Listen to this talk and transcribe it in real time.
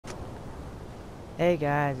Hey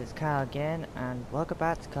guys, it's Kyle again, and welcome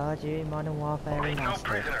back to Call of Duty Modern Warfare Take no Remastered.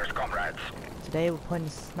 prisoners, comrades. Today we're playing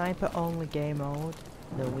sniper only game mode,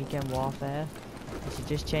 the weekend warfare. I should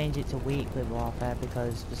just change it to weekly warfare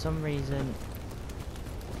because for some reason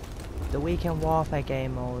the weekend warfare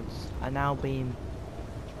game modes are now being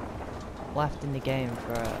left in the game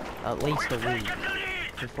for at least a week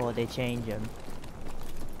before they change them.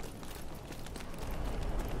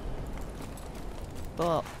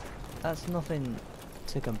 But that's nothing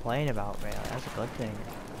to complain about really, that's a good thing.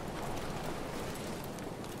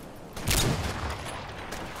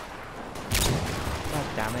 God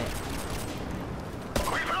damn it.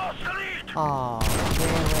 We've lost the lead. Oh,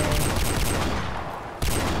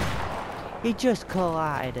 really? He just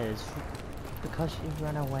collided us because you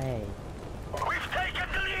ran away. We've taken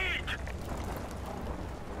the lead.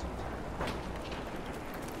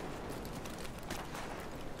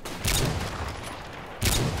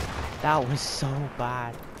 That was so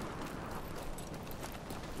bad.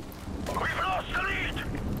 We've lost the lead.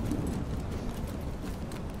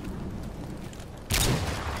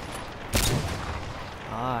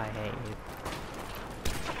 Oh, I hate you.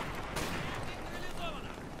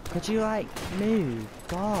 Could you like move?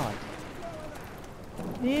 God.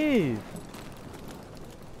 Move.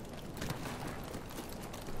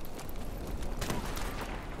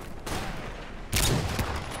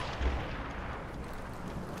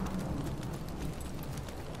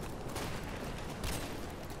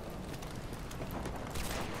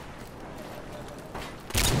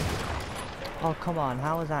 Oh come on,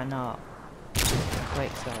 how is that not a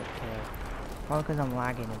quick stop kill? Probably because I'm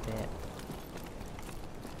lagging a bit.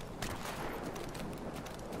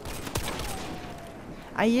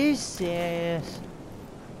 Are you serious?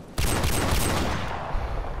 I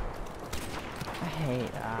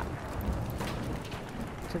hate that.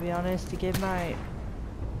 To be honest, to give my...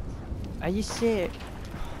 Are you serious?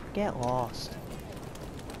 Get lost.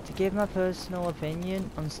 To give my personal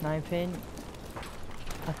opinion on sniping,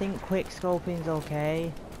 I think quick scoping's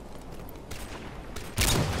okay.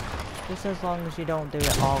 Just as long as you don't do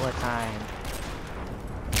it all the time.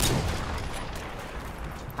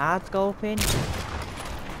 Hard scoping,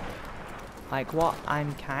 like what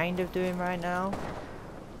I'm kind of doing right now.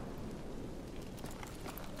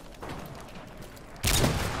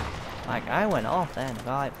 Like I went off then, I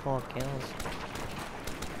got like 4 kills.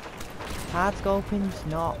 Hard scoping's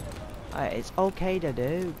not, it's okay to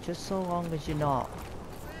do, just so long as you're not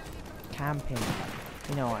camping,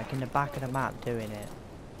 you know, like in the back of the map doing it.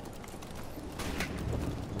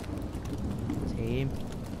 Team.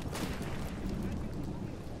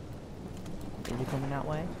 Is he coming that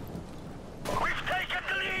way? We've taken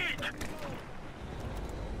the lead.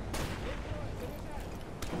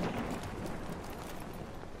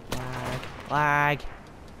 Lag.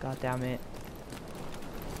 God damn it.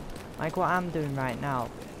 Like what I'm doing right now,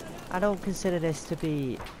 I don't consider this to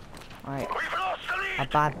be like We've lost the lead. a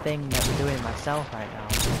bad thing that I'm doing myself right now.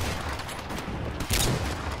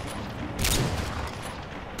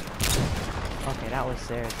 Okay, that was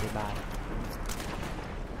seriously bad.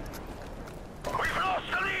 We've lost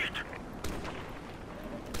the lead.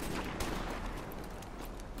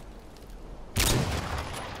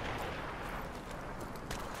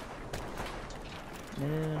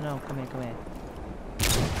 No, come here.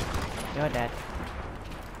 You're dead.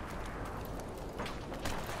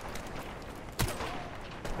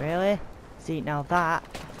 Really? See, now that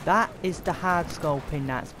is the hard scoping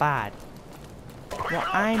that's bad. What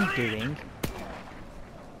I'm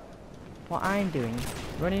doing,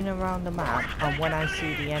 running around the map, and when I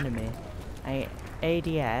see the enemy, I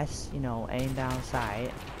ADS, you know, aim down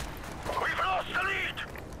sight, We've lost the lead.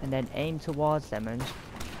 and then aim towards them and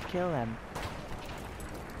kill them.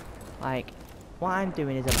 Like, what I'm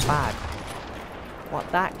doing isn't bad. What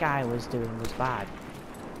that guy was doing was bad.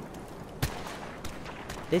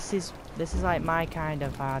 This is like my kind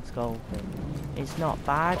of hard scoping. It's not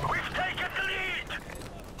bad. We've taken the lead.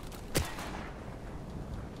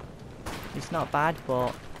 It's not bad,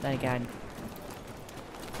 but then again,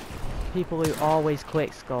 people who always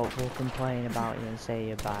quick scope will complain about you and say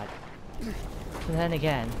you're bad. But then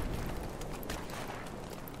again,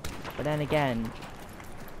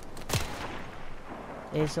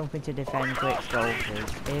 here's something to defend quick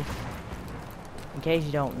scopers. If, in case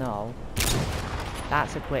you don't know,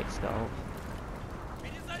 that's a quick scope.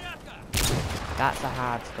 That's a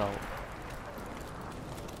hard scope.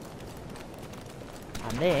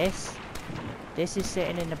 And this is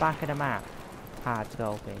sitting in the back of the map. Hard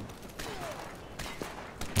scoping.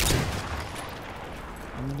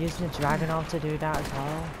 I'm using a Dragonov to do that as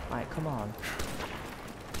well. Like, come on.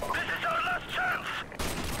 This is our last chance.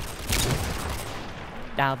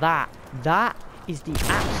 Now that is the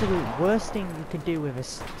absolute worst thing you can do with a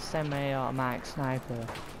semi-automatic sniper.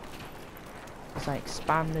 It's like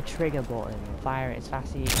spam the trigger button and fire it as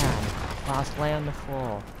fast as you can, whilst lay on the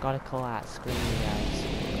floor. Gotta collapse, screw you guys.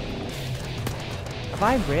 Have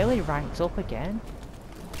I really ranked up again?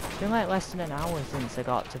 It's been like less than an hour since I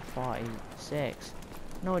got to 46.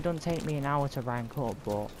 No, it doesn't take me an hour to rank up,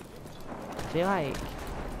 but I feel like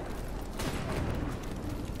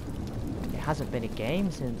it hasn't been a game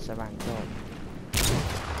since I ranked up.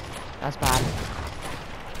 That's bad.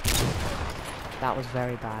 That was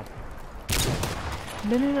very bad.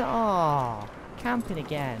 No, no, no, oh, camping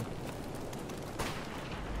again.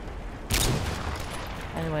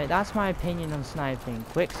 Anyway, that's my opinion on sniping.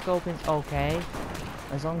 Quick scoping's okay,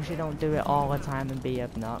 as long as you don't do it all the time and be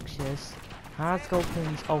obnoxious. Hard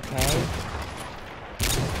scoping's okay.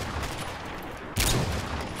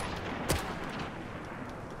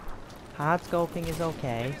 Hard scoping is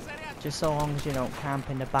okay, just so long as you don't camp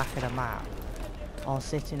in the back of the map, or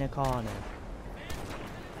sit in a corner.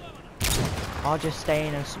 Or just stay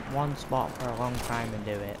in one spot for a long time and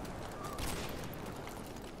do it.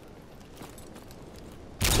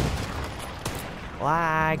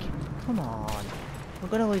 Lag! Come on. We're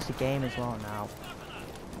gonna lose the game as well now.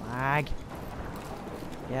 Lag.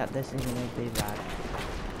 Yep, this is gonna be bad.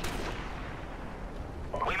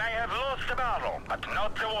 We may have lost the battle, but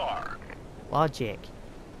not the war. Logic.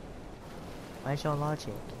 Where's your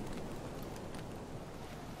logic?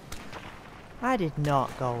 I did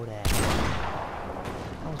not go there.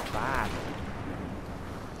 That was bad.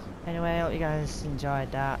 Anyway, I hope you guys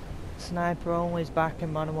enjoyed that. Sniper Only is back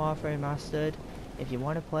in Modern Warfare Remastered. If you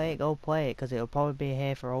want to play it, go play it, because it'll probably be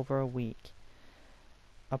here for over a week.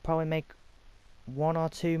 I'll probably make 1 or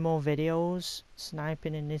 2 more videos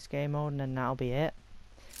sniping in this game mode, and then that'll be it.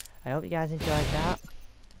 I hope you guys enjoyed that.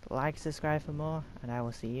 Like, subscribe for more, and I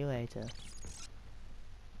will see you later.